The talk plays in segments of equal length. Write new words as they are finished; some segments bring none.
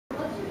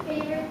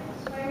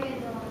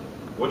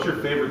What's your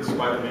favorite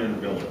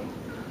Spider-Man villain?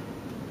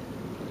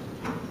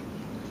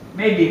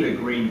 Maybe the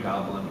Green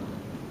Goblin.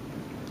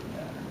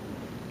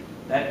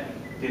 That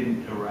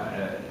didn't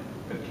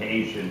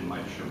occasion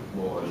much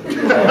applause.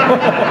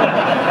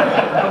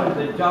 That was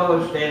the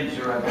dullest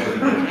answer I've ever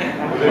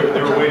given.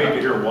 They were waiting to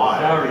hear why.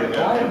 Sorry, I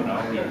don't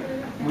know.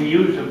 We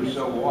use him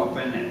so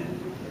often, and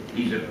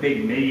he's a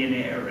big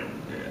millionaire, and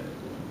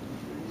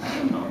I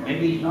don't know,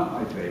 maybe he's not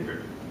my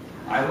favorite.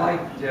 I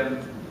liked,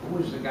 who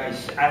was the guy?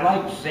 I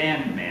liked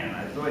Sandman.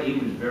 I thought he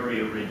was very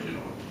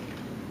original.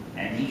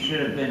 And he should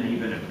have been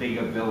even a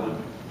bigger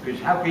villain. Because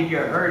how could you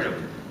hurt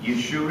him? You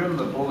shoot him,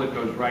 the bullet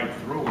goes right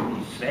through him.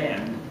 He's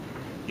sand.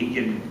 He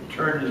can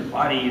turn his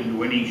body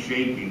into any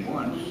shape he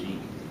wants.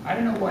 I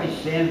don't know why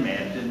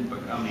Sandman didn't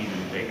become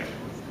even bigger.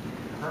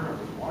 Hurt him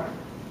with water.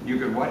 You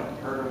could what?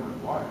 Hurt him with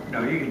water.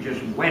 No, you could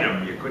just wet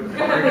him. You couldn't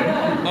hurt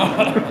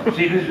him.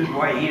 See, this is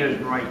why he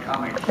doesn't write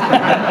comics.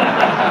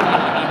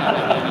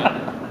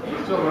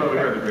 So over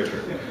here, the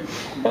picture.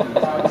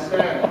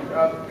 Stan,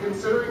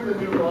 considering the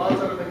new laws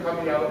that have been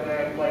coming out,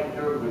 and like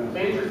your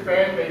major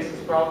fan base is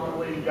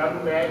probably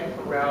young men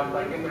around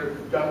like in their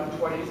young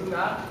 20s and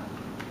that,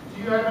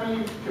 do you have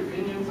any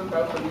opinions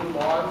about the new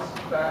laws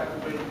that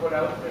they put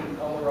out in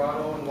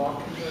Colorado and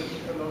Washington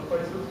and those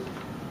places?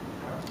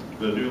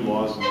 The new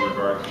laws in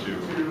regards to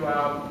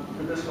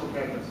medicinal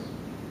cannabis.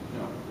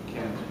 No, you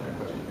can't answer that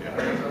question.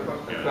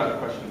 Yeah. It's not a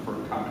question for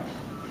comments.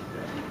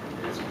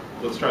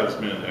 Let's try this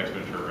minute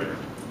expenditure right here.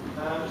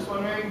 I'm just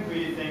wondering who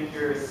you think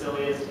your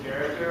silliest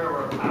character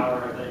or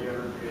power that you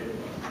ever created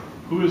was?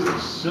 Who is the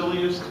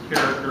silliest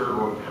character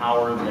or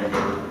power that you've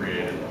ever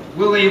created?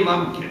 Willie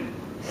Lumpkin.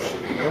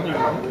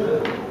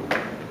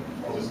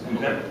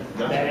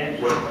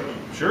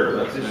 Sure,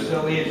 that's The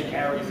silliest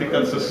character. You think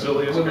that's the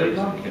silliest Willie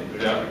character? Lumpkin.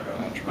 Yeah.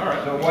 All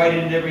right. So why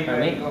didn't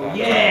everybody go,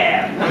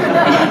 yeah?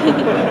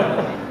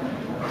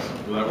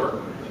 Will that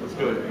work? Let's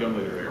go young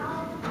lady right here.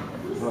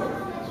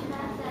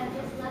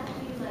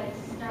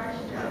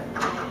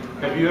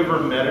 Have you ever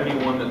met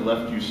anyone that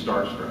left you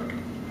starstruck?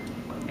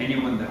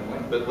 Anyone that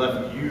what? That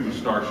left you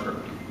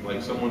starstruck?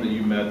 Like someone that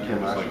you met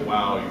and was like,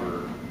 wow,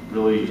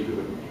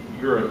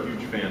 you're a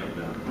huge fan of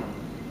them.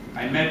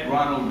 I met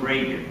Ronald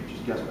Reagan.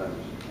 Just guess that.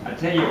 I'll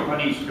tell you a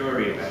funny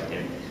story about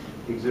him.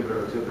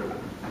 Exhibitor.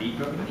 Are you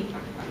talking to me?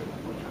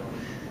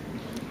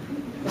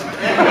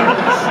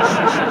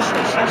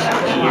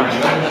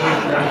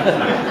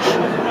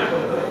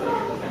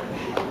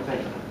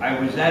 I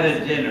was at a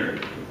dinner,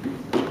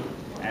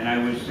 and I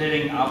was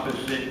sitting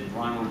opposite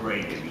Ronald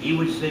Reagan. He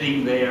was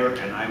sitting there,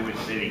 and I was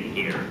sitting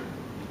here.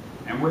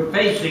 And we're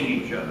facing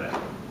each other.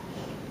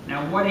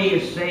 Now, what do you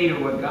say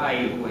to a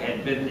guy who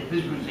had been,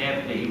 this was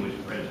after he was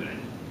president,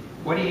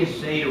 what do you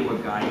say to a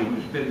guy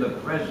who's been the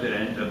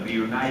president of the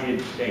United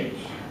States?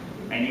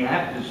 And you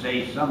have to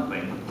say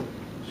something.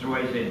 So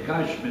I said,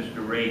 gosh,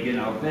 Mr. Reagan,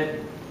 I'll bet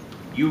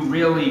you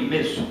really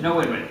miss, no,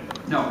 wait a minute.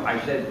 No, I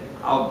said,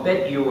 I'll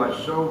bet you are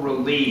so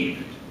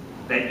relieved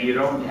that you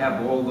don't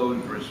have all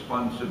those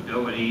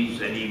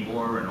responsibilities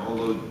anymore and all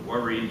those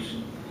worries.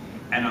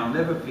 And I'll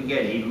never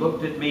forget, he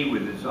looked at me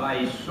with his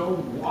eyes so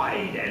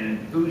wide and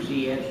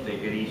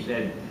enthusiastic, and he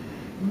said,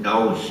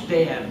 no,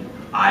 Stan,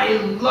 I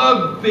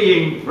love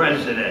being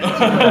president.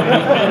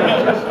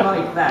 Just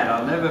like that,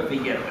 I'll never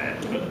forget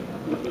that.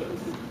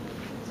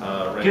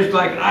 Just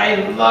like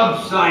I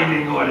love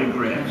signing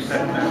autographs.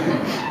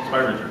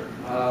 Spider-Man.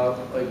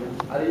 Like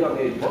at a young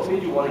age, what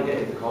made you want to get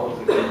into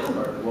comics and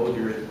start? What was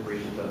your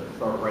inspiration to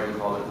start writing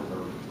comics?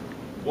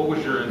 What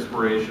was your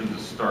inspiration to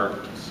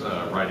start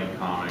writing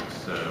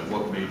comics?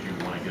 What made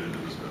you want to get into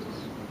this business?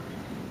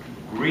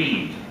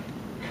 Greed.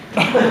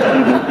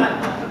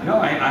 No,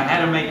 I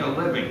had to make a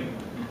living.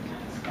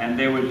 And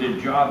there was a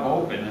job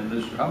open in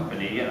this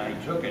company, and I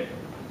took it.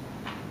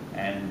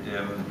 And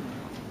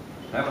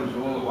that was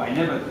all. I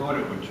never thought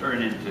it would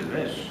turn into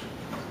this.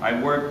 I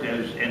worked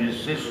as an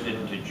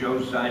assistant to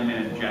Joe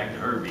Simon and Jack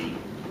Kirby,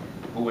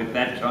 who at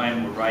that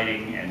time were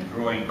writing and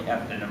drawing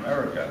Captain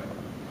America.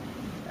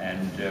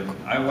 And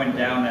I went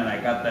down and I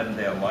got them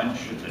their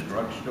lunch at the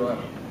drugstore,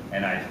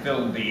 and I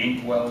filled the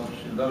ink wells.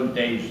 In those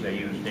days they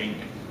used ink.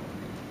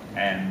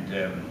 And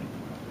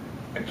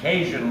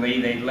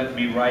occasionally they'd let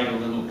me write a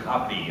little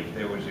copy. If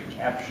there was a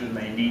caption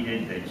they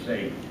needed, they'd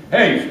say,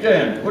 hey,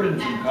 Stan, put in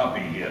some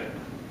copy here.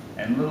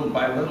 And little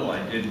by little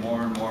I did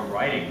more and more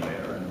writing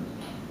there. And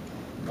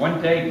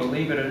one day,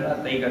 believe it or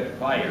not, they got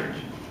fired.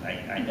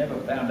 I never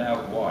found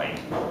out why.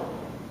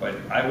 But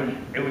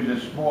it was a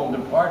small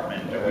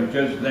department. It was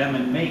just them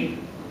and me.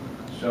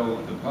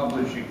 So the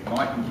publisher,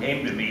 Martin,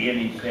 came to me and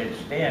he said,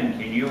 Stan,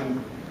 can you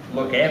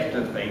look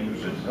after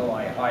things until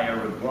I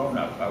hire a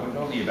grown-up? I was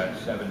only about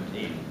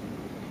 17.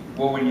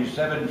 Well, when you're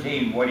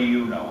 17, what do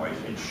you know? I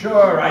said,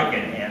 sure, I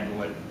can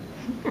handle it.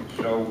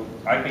 So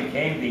I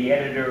became the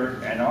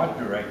editor and art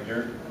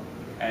director,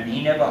 and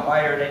he never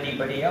hired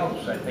anybody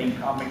else. I think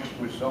comics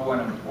was so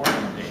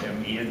unimportant to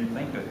him, he didn't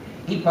think of it.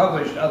 He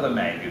published other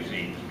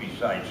magazines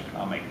besides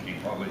comics. He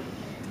published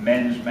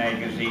men's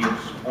magazines,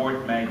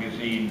 sport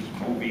magazines,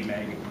 movie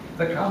magazines.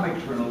 The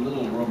comics were in a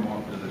little room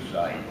off to the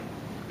side.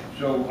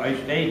 So I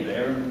stayed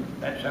there, and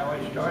that's how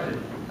I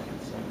started.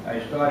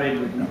 I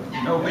started with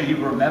nobody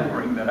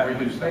remembering that I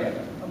was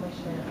there.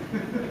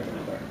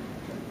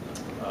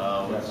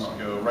 Let's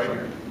go right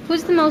here.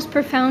 Who's the most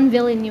profound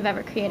villain you've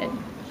ever created?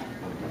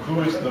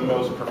 Who is the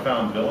most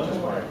profound villain?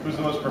 Who's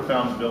the most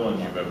profound villain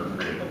you've ever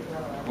created?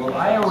 Well,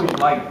 I always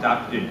liked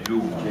Dr.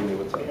 Doom.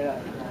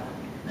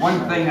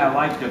 One thing I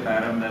liked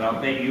about him that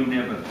I'll bet you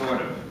never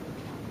thought of.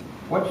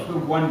 What's the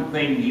one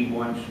thing he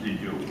wants to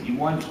do? He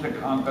wants to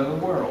conquer the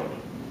world.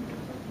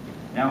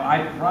 Now,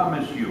 I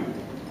promise you,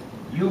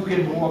 you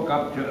can walk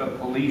up to a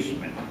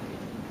policeman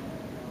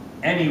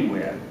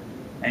anywhere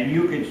and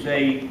you can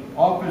say,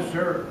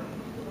 "Officer,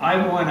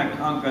 I want to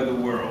conquer the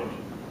world."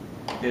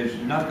 There's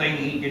nothing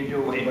he can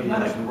do. It's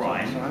not a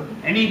crime.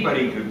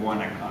 Anybody could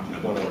want to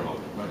conquer the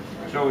world.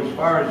 So as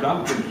far as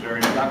I'm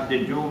concerned,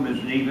 Dr. Doom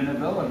isn't even a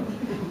villain.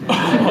 You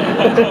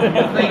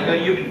think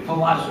that you can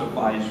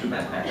philosophize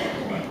about that.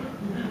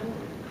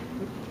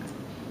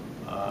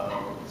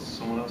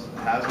 Someone else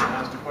that hasn't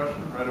asked a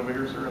question? Right over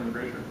here, sir, in the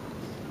gray shirt.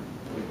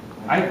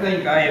 I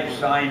think I have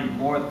signed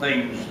more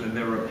things than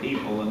there are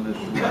people in this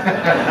room.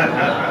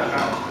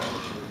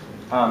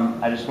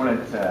 I just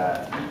wanted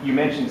to, you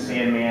mentioned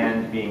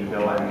Sandman being the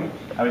villain.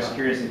 I was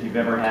curious if you've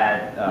ever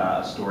had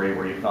a story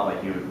where you felt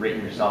like you had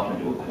written yourself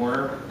into a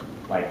corner,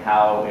 like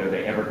how are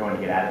they ever going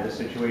to get out of this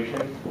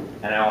situation?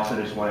 And I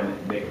also just wanted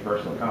to make a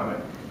personal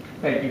comment.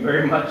 Thank you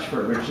very much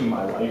for enriching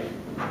my life.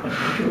 I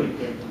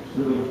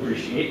really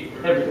appreciate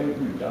everything that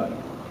you've done.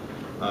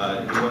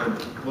 Let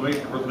me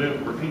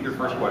repeat your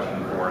first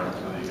question for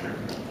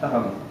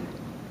the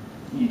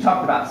You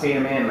talked about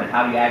Sandman and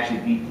how do you actually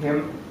beat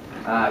him.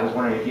 I was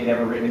wondering if he had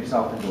ever written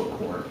himself into a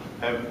corner.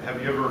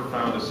 Have you ever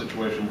found a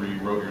situation where you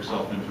wrote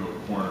yourself into a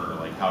corner,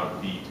 like how to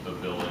beat a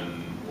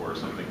villain or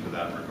something to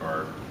that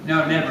regard?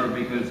 No, never,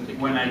 because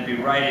when I'd be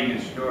writing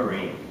a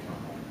story,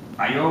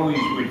 I always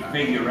would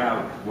figure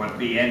out what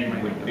the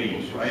end would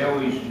be. So I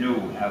always knew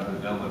how the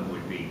villain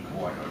would be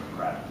caught or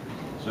trapped.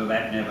 So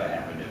that never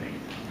happened to me.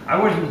 I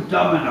wasn't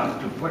dumb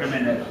enough to put him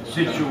in a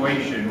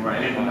situation where I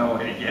didn't know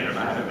how to get him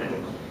out of it.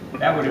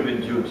 That would have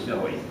been too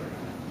silly.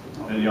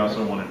 And you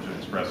also wanted to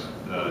express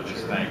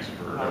his thanks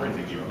for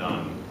everything you've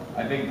done.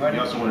 I think He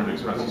also wanted to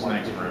express his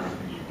thanks for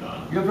everything you've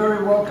done. You're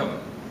very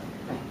welcome.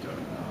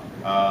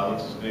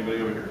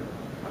 Anybody over here?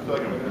 I feel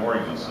like I'm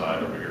ignoring this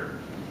side over here.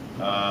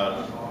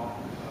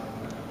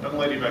 Young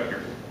lady back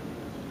here.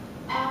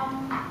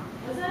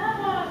 Was that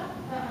about,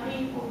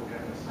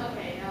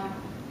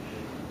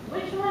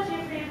 which was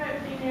your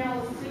favorite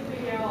female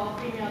superhero or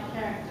female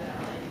character?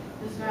 Like,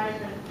 describe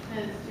it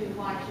as to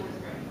why she was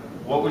great.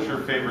 What was your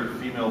favorite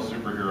female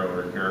superhero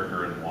or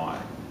character and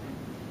why?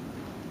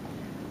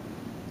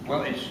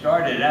 Well, it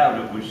started out,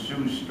 it was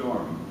Sue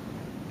Storm,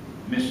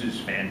 Mrs.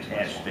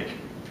 Fantastic,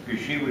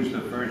 because she was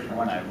the first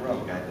one I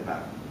wrote.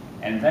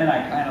 And then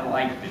I kind of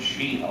liked the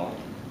She-Hulk.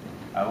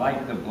 I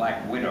liked the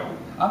Black Widow.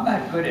 I'm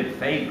not good at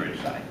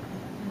favorites.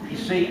 You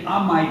see,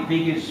 I'm my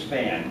biggest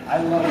fan. I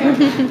love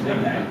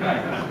everything I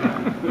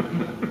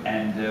write.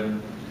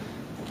 And,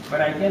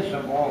 but I guess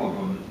of all of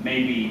them,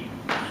 maybe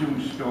Sue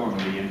Storm,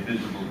 the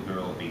Invisible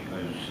Girl,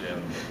 because,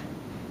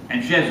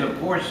 and she has a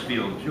force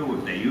field too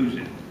if they use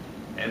it.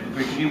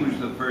 Because she was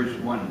the first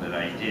one that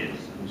I did,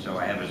 so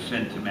I have a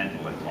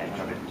sentimental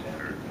attachment to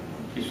her.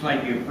 It's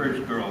like your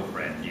first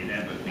girlfriend, you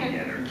never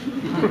forget her.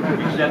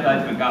 Except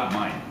I forgot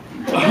mine.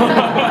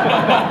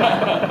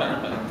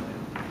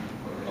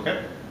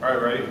 Okay, all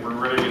right, ready? We're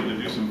ready to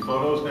do some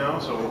photos now,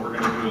 so what we're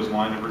going to do is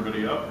line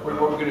everybody up. What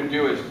we're going to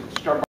do is